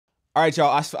All right,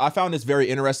 y'all. I found this very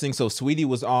interesting. So Saweetie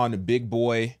was on Big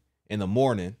Boy in the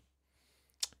morning,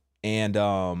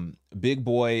 and Big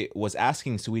Boy was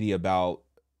asking Saweetie about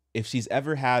if she's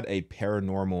ever had a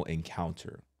paranormal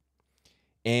encounter.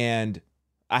 And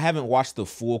I haven't watched the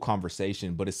full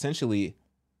conversation, but essentially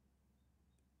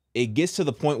it gets to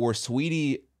the point where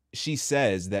Saweetie, she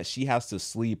says that she has to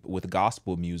sleep with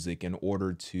gospel music in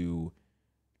order to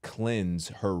cleanse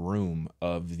her room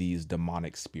of these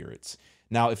demonic spirits.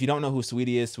 Now, if you don't know who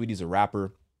Saweetie is, Saweetie's a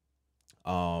rapper,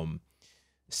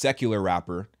 secular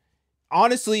rapper.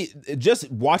 Honestly, just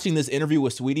watching this interview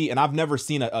with Saweetie, and I've never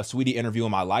seen a Saweetie interview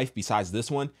in my life besides this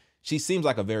one, she seems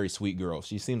like a very sweet girl.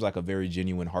 She seems like a very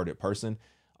genuine-hearted person.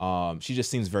 She just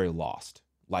seems very lost,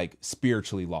 like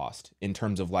spiritually lost in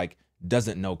terms of like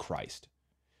doesn't know Christ.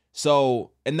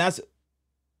 So, and that's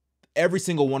every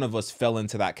single one of us fell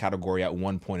into that category at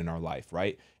one point in our life,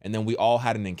 right? And then we all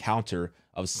had an encounter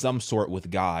of some sort with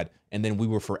God, and then we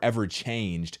were forever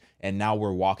changed, and now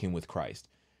we're walking with Christ.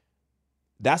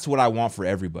 That's what I want for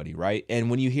everybody, right? And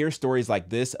when you hear stories like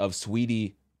this of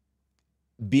Saweetie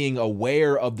being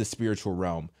aware of the spiritual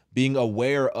realm, being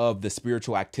aware of the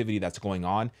spiritual activity that's going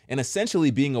on, and essentially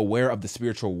being aware of the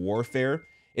spiritual warfare,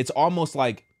 it's almost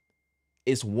like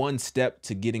it's one step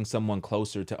to getting someone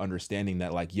closer to understanding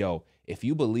that, like, yo, if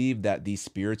you believe that these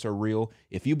spirits are real,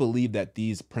 if you believe that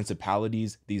these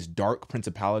principalities, these dark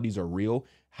principalities are real,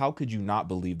 how could you not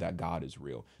believe that God is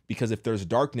real? Because if there's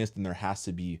darkness, then there has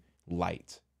to be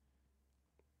light.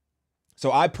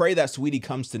 So I pray that Saweetie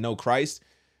comes to know Christ.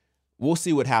 We'll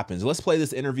see what happens. Let's play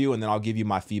this interview, and then I'll give you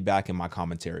my feedback and my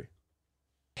commentary.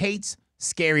 Hates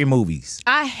scary movies.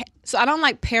 So I don't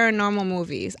like paranormal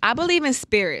movies. I believe in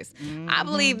spirits. I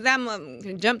believe them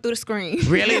can jump through the screen.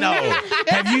 Really though?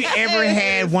 Have you ever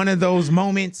had one of those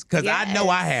moments? Because Yes. I know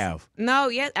I have. No,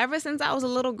 yes. Ever since I was a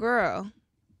little girl,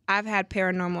 I've had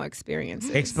paranormal experiences.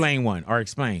 Explain one or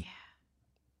explain.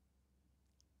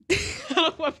 I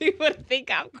don't want people to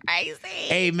think I'm crazy.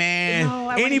 Hey man, No, I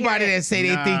wanna anybody hear it. that say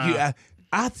they think you,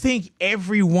 I think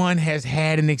everyone has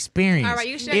had an experience. All right,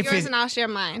 you share If yours it- and I'll share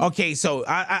mine. Okay, so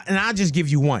I'll just give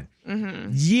you one.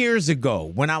 Years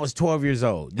ago, when I was 12 years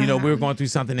old, you know, we were going through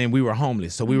something and we were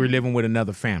homeless, so we were living with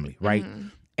another family, right?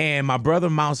 And my brother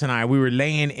Mouse and I, we were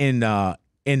laying in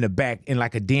the back in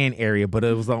like a den area, but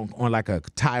it was on like a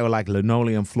tile, like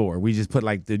linoleum floor. We just put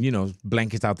like the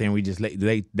blankets out there and we just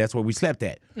lay that's where we slept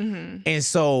at. And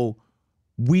so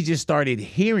we just started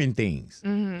hearing things,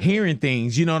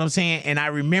 you know what I'm saying? And I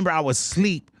remember I was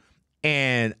asleep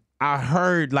and I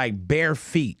heard like bare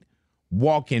feet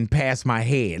walking past my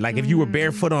head. Like if you were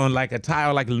barefoot on like a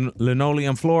tile, like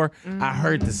linoleum floor, I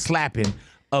heard the slapping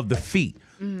of the feet.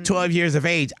 12 years of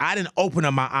age, I didn't open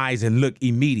up my eyes and look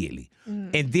immediately.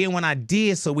 And then when I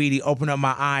did, Saweetie, open up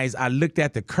my eyes, I looked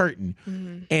at the curtain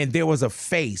and there was a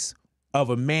face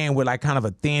of a man with like kind of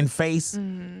a thin face.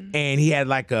 And he had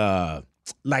like a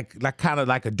kind of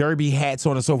like a derby hat, so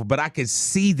on and so forth, but I could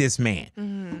see this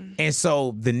man. And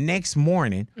so the next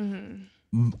morning,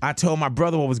 I told my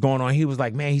brother what was going on. He was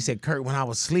like, man, he said, Kurt, when I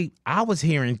was asleep, I was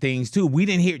hearing things too. We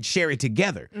didn't share it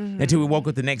together until we woke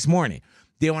up the next morning.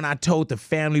 Then when I told the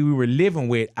family we were living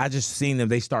with, I just seen them,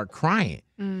 they start crying.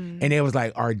 And it was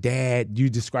like, our dad, you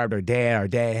described our dad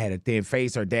had a thin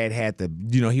face, our dad had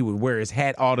he would wear his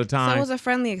hat all the time. So it was a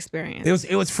friendly experience.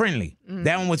 It was friendly.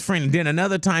 That one was friendly. Then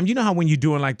another time, you know how when you're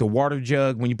doing like the water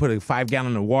jug, when you put a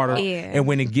 5-gallon of water, and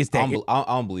when it gets that. I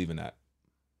don't believe in that.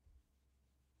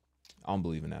 I don't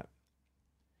believe in that.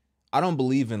 I don't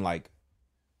believe in like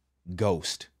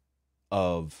ghost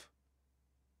of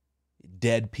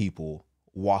dead people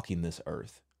walking this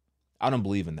earth. I don't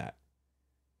believe in that.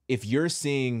 If you're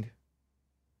seeing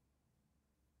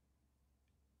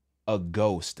a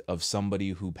ghost of somebody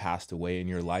who passed away in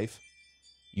your life,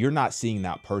 you're not seeing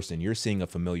that person. You're seeing a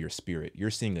familiar spirit. You're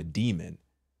seeing a demon.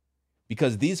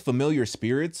 Because these familiar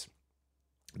spirits,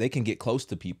 they can get close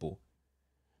to people.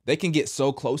 They can get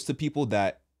so close to people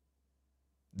that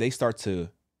they start to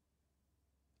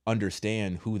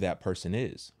understand who that person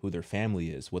is, who their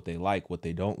family is, what they like, what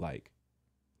they don't like,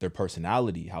 their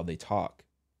personality, how they talk.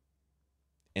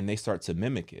 And they start to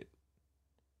mimic it.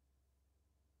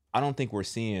 I don't think we're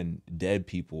seeing dead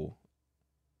people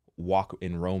walk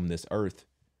and roam this earth.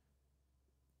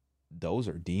 Those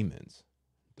are demons.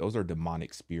 Those are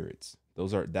demonic spirits.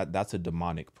 That's a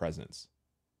demonic presence.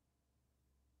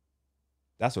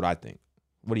 That's what I think.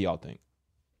 What do y'all think?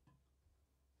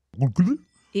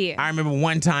 Yeah. I remember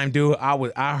one time, dude,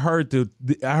 I heard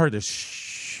the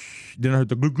shh, then I heard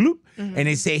the gloop gloop, and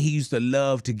they said he used to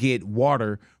love to get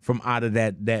water from out of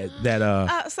that.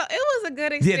 So it was a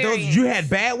good experience. Yeah, you had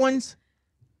bad ones.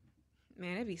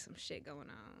 Man, it be some shit going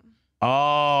on.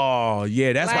 Oh,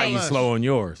 yeah, that's why Like- you slow on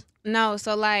yours. No,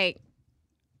 so like,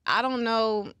 I don't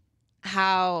know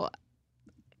how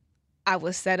I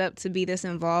was set up to be this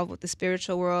involved with the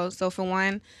spiritual world. So for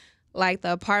one, like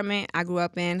the apartment I grew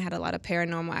up in had a lot of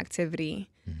paranormal activity.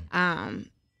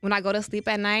 When I go to sleep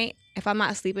at night, if I'm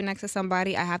not sleeping next to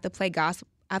somebody, I have to play gospel.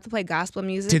 I have to play gospel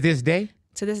music To this day?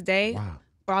 to this day, Wow.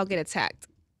 or I'll get attacked.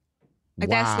 Like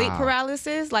that sleep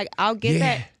paralysis, like I'll get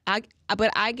that.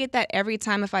 But I get that every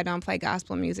time if I don't play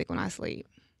gospel music when I sleep.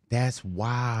 That's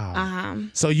wow. Uh-huh.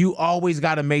 So you always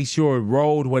got to make sure it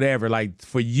rolled, whatever. Like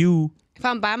for you. If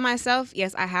I'm by myself,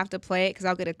 yes, I have to play it because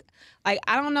I'll get it. Like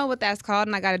I don't know what that's called,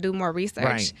 and I got to do more research.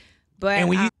 Right. But And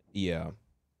when you Yeah.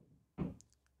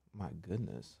 My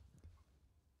goodness.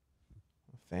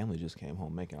 My family just came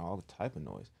home making all type of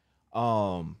noise.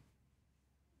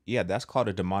 Yeah, that's called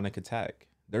a demonic attack.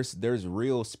 There's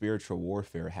real spiritual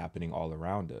warfare happening all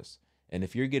around us. And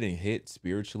if you're getting hit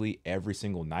spiritually every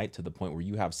single night to the point where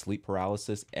you have sleep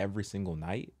paralysis every single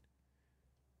night,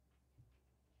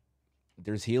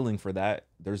 there's healing for that.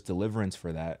 There's deliverance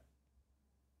for that.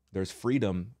 There's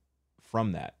freedom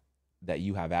from that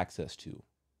you have access to,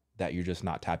 that you're just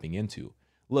not tapping into.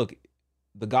 Look,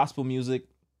 the gospel music,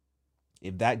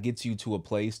 if that gets you to a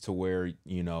place to where,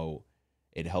 you know,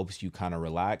 it helps you kind of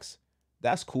relax,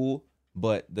 that's cool.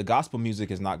 But the gospel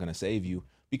music is not going to save you,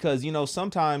 because, you know,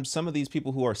 sometimes some of these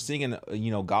people who are singing,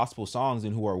 you know, gospel songs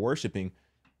and who are worshiping,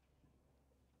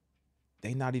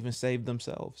 they not even saved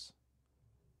themselves.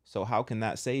 So how can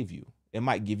that save you? It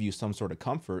might give you some sort of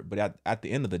comfort, but at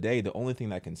the end of the day, the only thing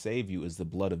that can save you is the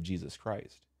blood of Jesus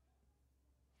Christ.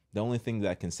 The only thing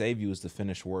that can save you is the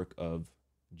finished work of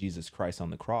Jesus Christ on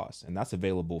the cross. And that's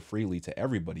available freely to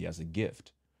everybody as a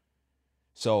gift.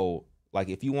 So, like,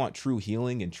 if you want true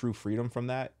healing and true freedom from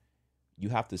that, you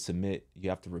have to submit, you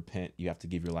have to repent, you have to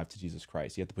give your life to Jesus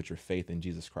Christ. You have to put your faith in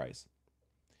Jesus Christ.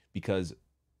 Because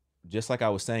just like I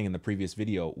was saying in the previous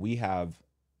video, we have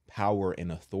power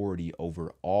and authority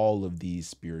over all of these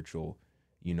spiritual,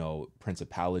 you know,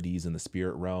 principalities in the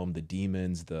spirit realm, the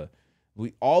demons,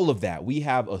 all of that. We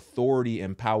have authority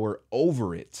and power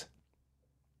over it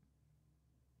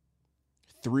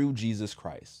through Jesus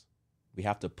Christ. We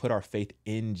have to put our faith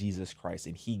in Jesus Christ,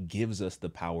 and he gives us the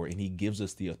power and he gives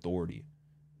us the authority.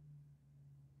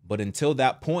 But until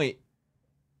that point,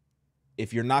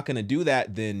 if you're not going to do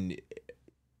that, then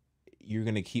you're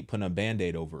going to keep putting a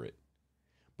Band-Aid over it.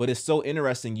 But it's so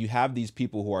interesting. You have these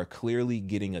people who are clearly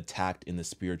getting attacked in the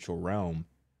spiritual realm.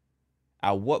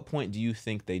 At what point do you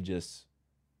think they just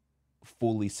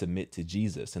fully submit to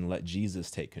Jesus and let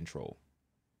Jesus take control?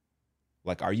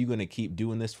 Like, are you going to keep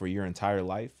doing this for your entire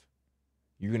life?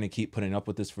 You're going to keep putting up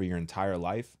with this for your entire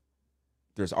life?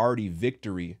 There's already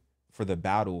victory for the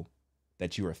battle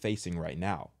that you are facing right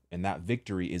now. And that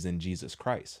victory is in Jesus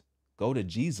Christ. Go to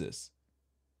Jesus.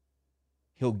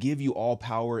 He'll give you all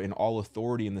power and all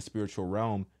authority in the spiritual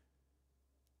realm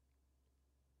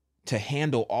to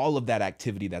handle all of that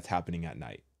activity that's happening at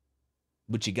night.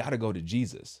 But you got to go to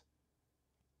Jesus.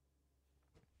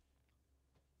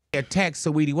 attack,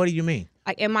 Saweetie, what do you mean?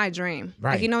 Like in my dream.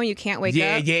 Right. Like, you know, when you can't wake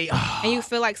up and you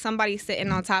feel like somebody's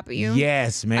sitting on top of you.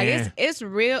 Yes, man. Like it's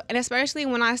real. And especially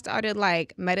when I started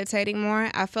like meditating more,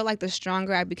 I felt like the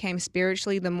stronger I became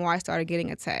spiritually, the more I started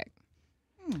getting attacked.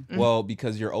 Well,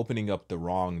 because you're opening up the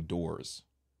wrong doors.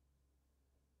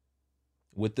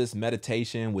 With this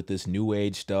meditation, with this new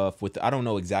age stuff, I don't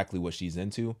know exactly what she's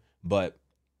into, but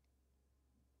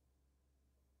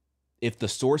if the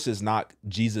source is not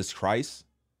Jesus Christ,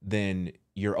 then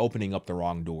you're opening up the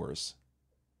wrong doors.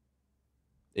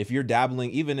 If you're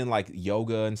dabbling even in like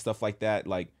yoga and stuff like that,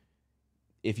 like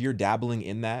if you're dabbling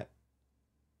in that,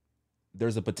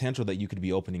 there's a potential that you could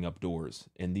be opening up doors,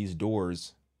 and these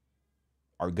doors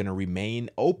are going to remain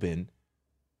open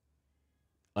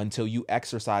until you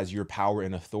exercise your power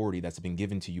and authority that's been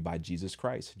given to you by Jesus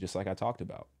Christ, just like I talked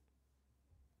about.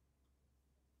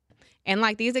 And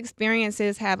like these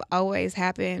experiences have always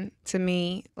happened to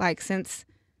me, like since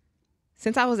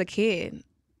I was a kid,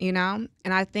 you know?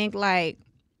 And I think like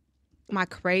my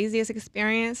craziest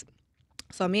experience,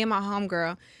 so me and my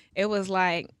homegirl, it was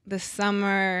like the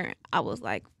summer, I was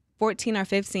like 14 or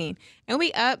 15. And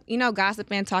we up, you know,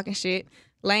 gossiping, talking shit,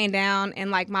 laying down in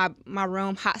like my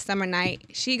room, hot summer night.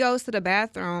 She goes to the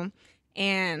bathroom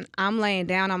and I'm laying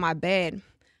down on my bed.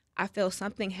 I feel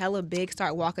something hella big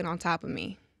start walking on top of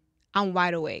me. I'm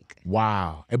wide awake.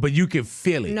 Wow. But you can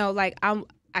feel it. No, like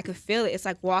I could feel it. It's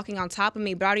like walking on top of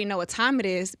me, but I already know what time it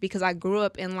is because I grew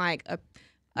up in like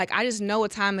I just know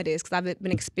what time it is because I've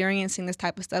been experiencing this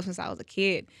type of stuff since I was a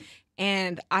kid.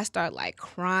 And I start like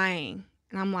crying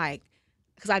and I'm like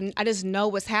because I just know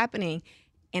what's happening,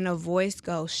 and a voice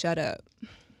goes, "Shut up."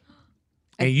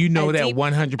 And you know that deep-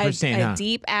 100%, huh? A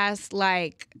deep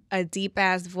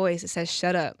ass voice that says,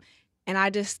 "Shut up," and I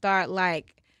just start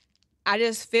like. I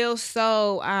just feel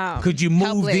so Could you move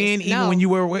helpless. then, even No. when you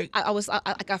were awake?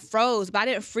 I froze, but I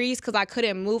didn't freeze because I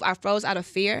couldn't move. I froze out of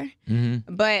fear.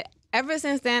 But ever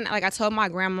since then, like I told my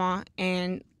grandma,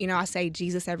 and I say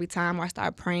Jesus every time, or I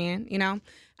start praying,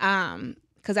 because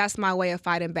that's my way of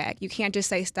fighting back. You can't just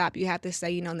say stop. You have to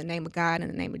say, in the name of God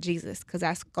and the name of Jesus, because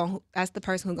that's the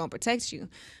person who's gonna protect you.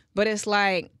 But it's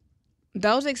like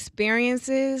those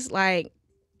experiences, like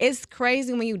it's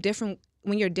crazy when you're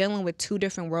dealing with two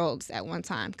different worlds at one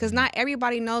time, because not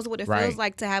everybody knows what it feels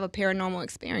like to have a paranormal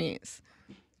experience.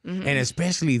 And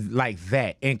especially like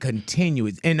that, and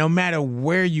continuous, and no matter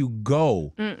where you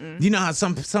go, you know how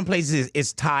some places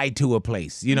it's tied to a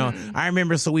place. I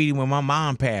remember, Saweetie, when my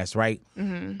mom passed, right?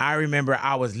 I remember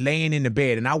I was laying in the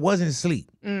bed and I wasn't asleep.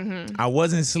 I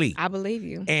wasn't asleep. I believe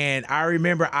you. And I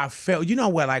remember I felt,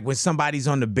 like when somebody's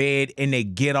on the bed and they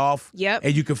get off, Yep.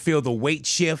 and you can feel the weight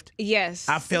shift. Yes.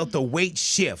 I felt the weight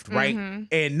shift, right?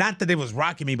 And not that it was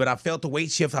rocking me, but I felt the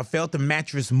weight shift. I felt the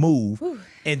mattress move.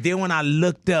 And then when I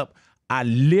looked up, I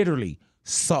literally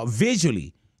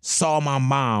visually saw my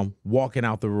mom walking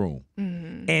out the room.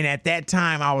 And at that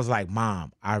time, I was like,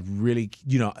 Mom, I really,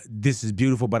 this is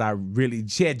beautiful, but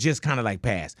she had just kind of like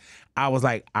passed. I was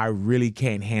like, I really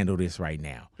can't handle this right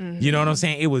now. You know what I'm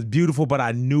saying? It was beautiful, but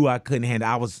I knew I couldn't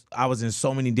handle it. I was in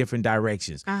so many different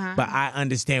directions. But I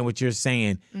understand what you're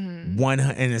saying,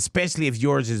 and especially if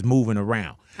yours is moving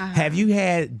around. Have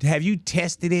you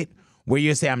tested it where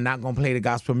you say, I'm not going to play the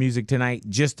gospel music tonight,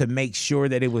 just to make sure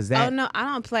that it was that? Oh, no, I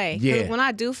don't play. Yeah. When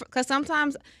I do, because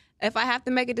sometimes if I have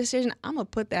to make a decision, I'm going to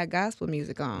put that gospel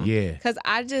music on. Yeah. Because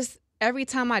every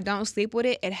time I don't sleep with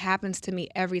it, it happens to me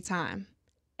every time.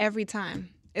 Every time.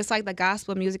 It's like the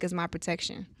gospel music is my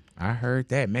protection. I heard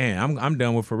that. Man, I'm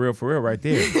done with for real right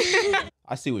there.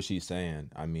 I see what she's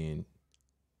saying. I mean,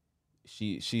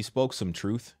 she spoke some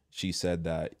truth. She said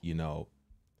that,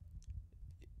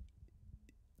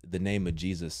 the name of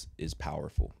Jesus is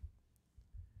powerful.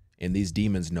 And these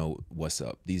demons know what's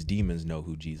up. These demons know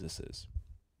who Jesus is.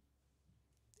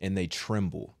 And they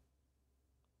tremble.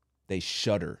 They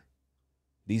shudder.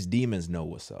 These demons know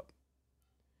what's up.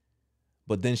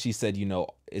 But then she said,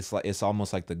 it's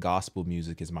almost like the gospel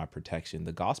music is my protection.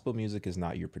 The gospel music is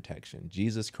not your protection.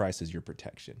 Jesus Christ is your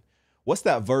protection. What's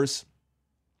that verse?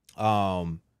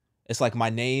 It's like my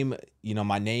name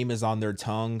is on their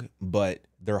tongue, but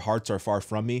their hearts are far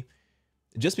from me.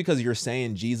 Just because you're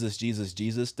saying Jesus, Jesus,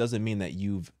 Jesus doesn't mean that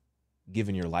you've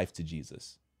given your life to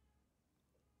Jesus.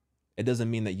 It doesn't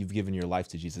mean that you've given your life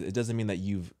to Jesus. It doesn't mean that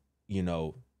you've,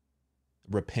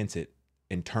 repented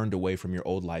and turned away from your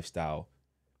old lifestyle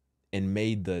and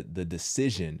made the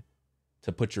decision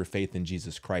to put your faith in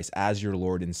Jesus Christ as your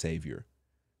Lord and Savior.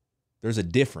 There's a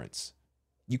difference.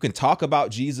 You can talk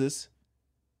about Jesus,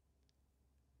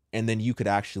 and then you could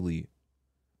actually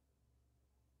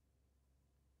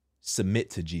submit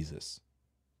to Jesus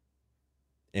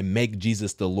and make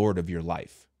Jesus the Lord of your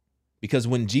life. Because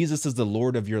when Jesus is the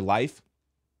Lord of your life,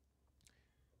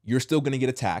 you're still going to get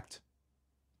attacked,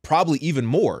 probably even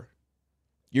more.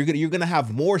 You're going to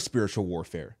have more spiritual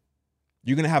warfare.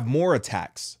 You're going to have more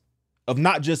attacks of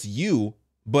not just you,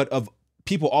 but of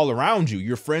people all around you,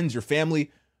 your friends, your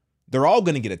family. They're all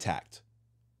going to get attacked.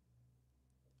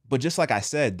 But just like I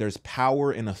said, there's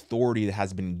power and authority that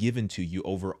has been given to you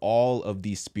over all of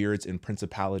these spirits and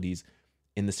principalities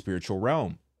in the spiritual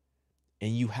realm.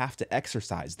 And you have to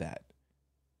exercise that.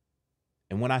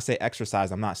 And when I say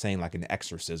exercise, I'm not saying like an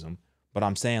exorcism, but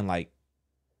I'm saying like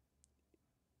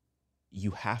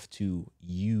you have to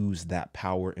use that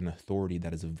power and authority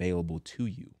that is available to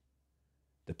you.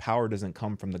 The power doesn't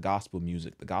come from the gospel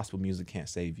music. The gospel music can't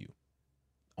save you.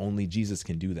 Only Jesus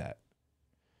can do that.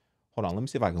 Hold on, let me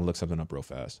see if I can look something up real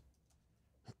fast.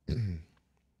 I'm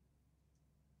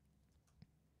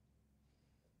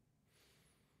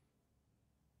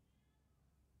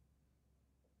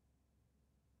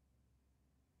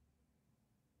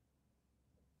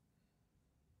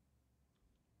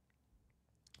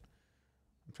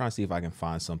trying to see if I can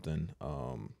find something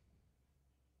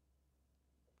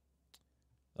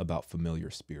about familiar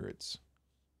spirits.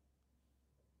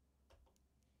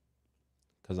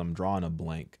 Because I'm drawing a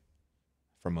blank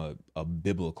from a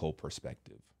biblical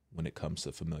perspective when it comes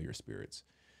to familiar spirits.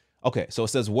 Okay, so it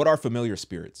says, what are familiar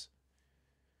spirits?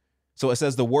 So it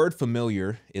says the word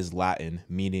familiar is Latin,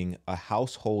 meaning a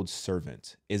household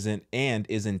servant, is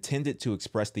intended to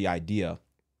express the idea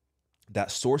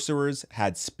that sorcerers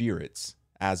had spirits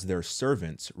as their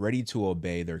servants ready to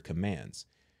obey their commands.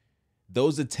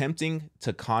 Those attempting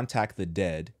to contact the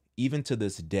dead, even to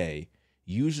this day,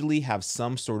 usually have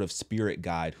some sort of spirit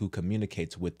guide who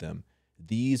communicates with them.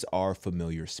 These are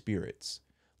familiar spirits.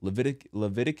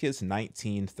 Leviticus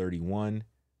 19:31,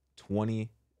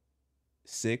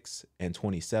 26, and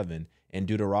 27, and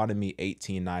Deuteronomy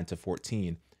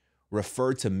 18:9-14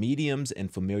 refer to mediums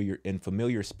and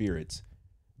familiar spirits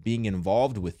being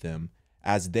involved with them,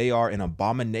 as they are an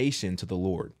abomination to the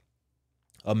Lord.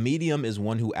 A medium is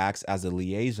one who acts as a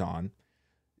liaison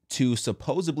to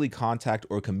supposedly contact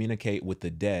or communicate with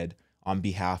the dead on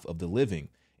behalf of the living.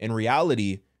 In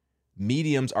reality,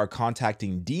 mediums are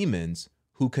contacting demons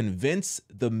who convince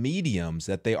the mediums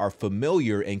that they are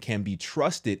familiar and can be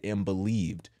trusted and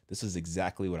believed. This is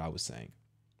exactly what I was saying.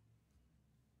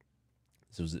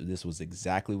 This was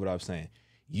exactly what I was saying.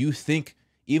 You think,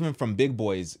 even from Big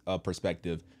Boy's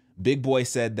perspective, Big Boy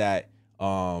said that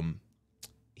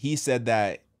he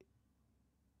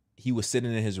was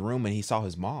sitting in his room and he saw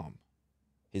his mom.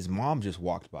 His mom just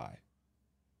walked by.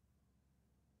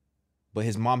 But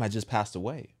his mom had just passed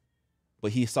away.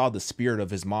 But he saw the spirit of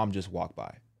his mom just walk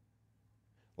by.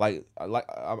 Like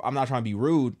I'm not trying to be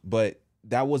rude, but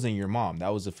that wasn't your mom.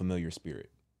 That was a familiar spirit.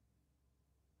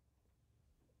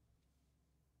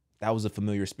 That was a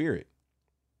familiar spirit.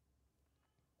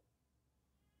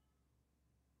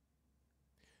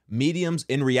 Mediums,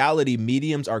 in reality,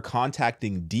 mediums are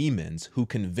contacting demons who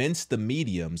convince the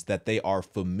mediums that they are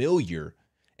familiar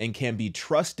and can be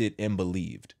trusted and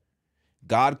believed.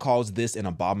 God calls this an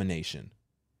abomination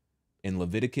in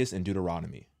Leviticus and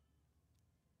Deuteronomy.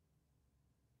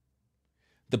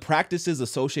 The practices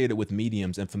associated with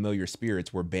mediums and familiar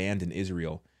spirits were banned in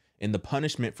Israel, and the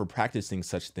punishment for practicing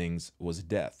such things was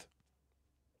death.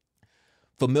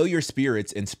 Familiar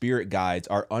spirits and spirit guides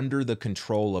are under the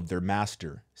control of their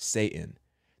master, Satan.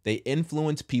 They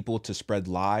influence people to spread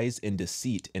lies and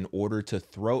deceit in order to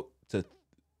thwart.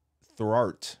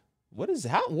 What is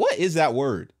that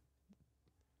word?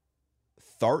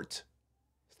 Thwart?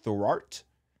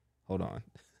 Hold on.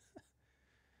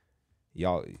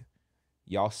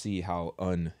 Y'all see how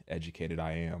uneducated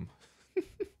I am.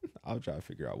 I'll try to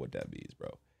figure out what that means,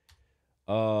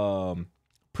 bro.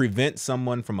 Prevent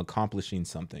someone from accomplishing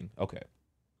something. Okay.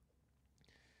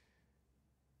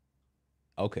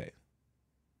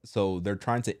 So they're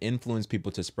trying to influence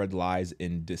people to spread lies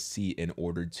and deceit in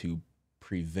order to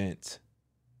prevent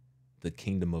the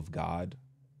kingdom of God.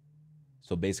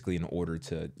 So basically in order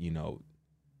to,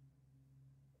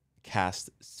 cast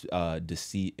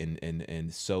deceit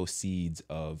and sow seeds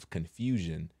of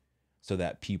confusion so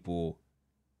that people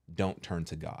don't turn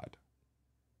to God.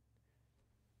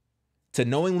 To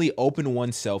knowingly open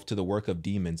oneself to the work of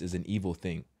demons is an evil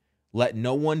thing. Let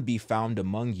no one be found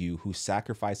among you who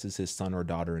sacrifices his son or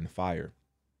daughter in fire,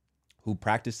 who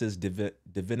practices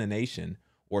divination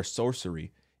or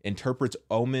sorcery, interprets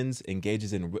omens,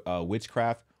 engages in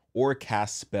witchcraft, or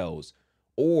casts spells,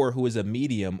 or who is a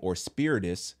medium or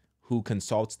spiritist who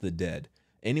consults the dead.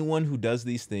 Anyone who does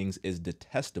these things is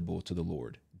detestable to the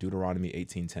Lord. Deuteronomy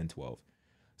 18:10-12.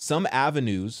 Some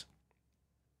avenues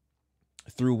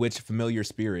through which familiar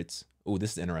spirits,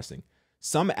 this is interesting.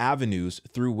 Some avenues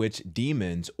through which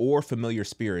demons or familiar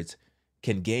spirits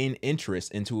can gain entrance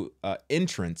into a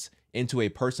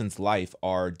person's life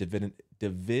are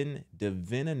divination,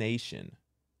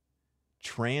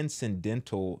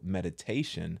 transcendental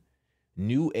meditation,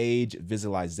 new age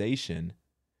visualization,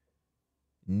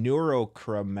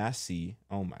 neurochromancy.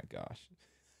 Oh my gosh.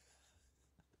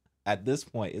 At this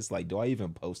point, it's like, do I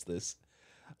even post this?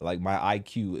 Like my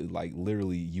IQ, like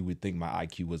literally you would think my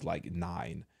IQ was like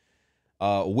 9.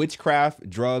 Witchcraft,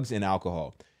 drugs, and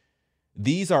alcohol.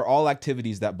 These are all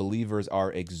activities that believers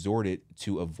are exhorted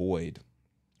to avoid,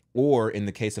 or in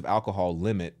the case of alcohol,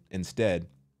 limit. Instead,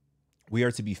 we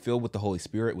are to be filled with the Holy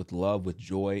Spirit, with love, with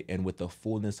joy, and with the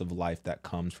fullness of life that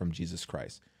comes from Jesus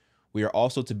Christ. We are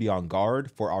also to be on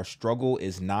guard, for our struggle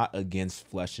is not against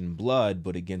flesh and blood,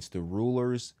 but against the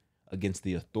rulers, against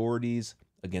the authorities,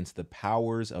 against the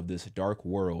powers of this dark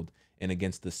world, and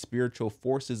against the spiritual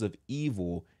forces of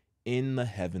evil in the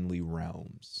heavenly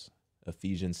realms.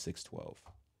 Ephesians 6:12.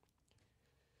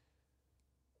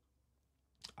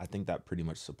 I think that pretty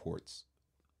much supports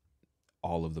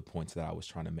all of the points that I was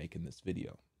trying to make in this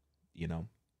video.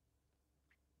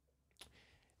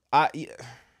 I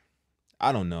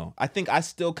don't know. I think I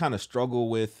still kind of struggle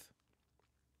with,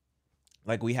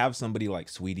 like, we have somebody like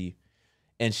Saweetie,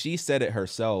 and she said it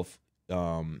herself.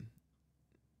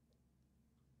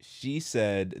 She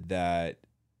said that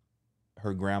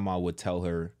her grandma would tell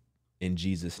her in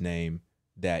Jesus' name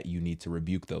that you need to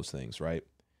rebuke those things, right?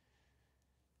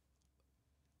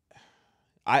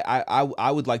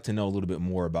 I would like to know a little bit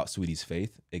more about Saweetie's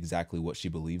faith, exactly what she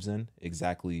believes in,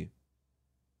 exactly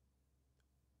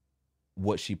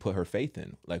what she put her faith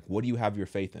in. Like, what do you have your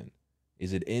faith in?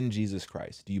 Is it in Jesus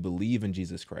Christ? Do you believe in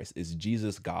Jesus Christ? Is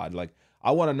Jesus God? Like,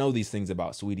 I want to know these things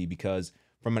about Saweetie, because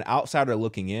from an outsider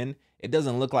looking in, it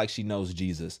doesn't look like she knows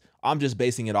Jesus. I'm just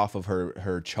basing it off of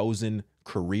her chosen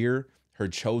career, her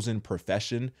chosen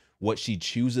profession, what she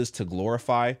chooses to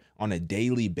glorify on a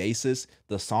daily basis,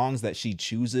 the songs that she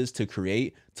chooses to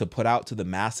create, to put out to the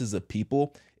masses of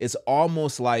people. It's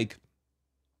almost like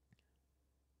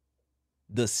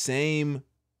the same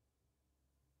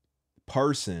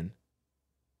person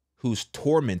who's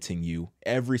tormenting you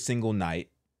every single night,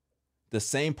 the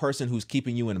same person who's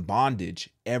keeping you in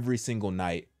bondage every single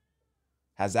night,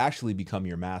 has actually become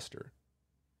your master.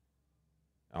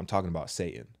 I'm talking about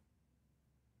Satan.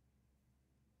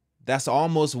 That's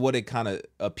almost what it kind of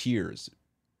appears,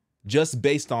 just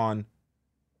based on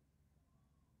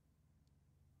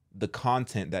the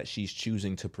content that she's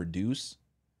choosing to produce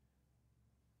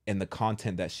and the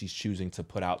content that she's choosing to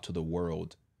put out to the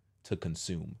world to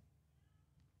consume.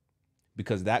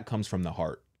 Because that comes from the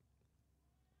heart.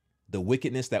 The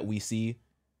wickedness that we see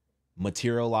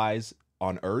materialize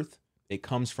on earth, it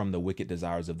comes from the wicked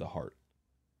desires of the heart.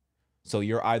 So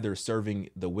you're either serving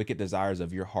the wicked desires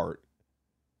of your heart,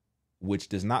 which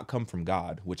does not come from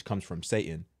God, which comes from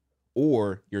Satan,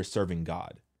 or you're serving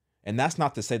God. And that's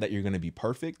not to say that you're going to be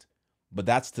perfect, but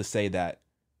that's to say that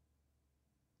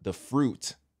the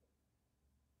fruit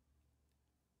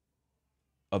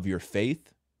of your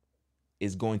faith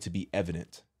is going to be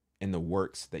evident in the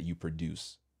works that you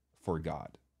produce for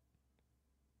God.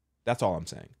 That's all I'm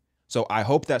saying. So I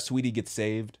hope that Saweetie gets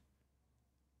saved.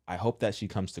 I hope that she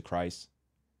comes to Christ.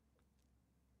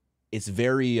 It's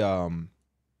very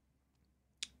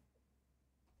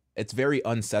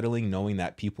unsettling knowing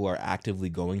that people are actively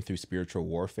going through spiritual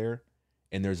warfare,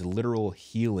 and there's literal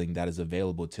healing that is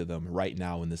available to them right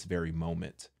now in this very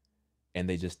moment, and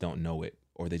they just don't know it,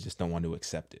 or they just don't want to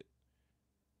accept it.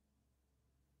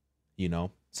 You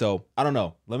know? So I don't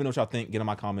know. Let me know what y'all think. Get in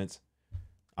my comments.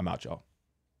 I'm out, y'all.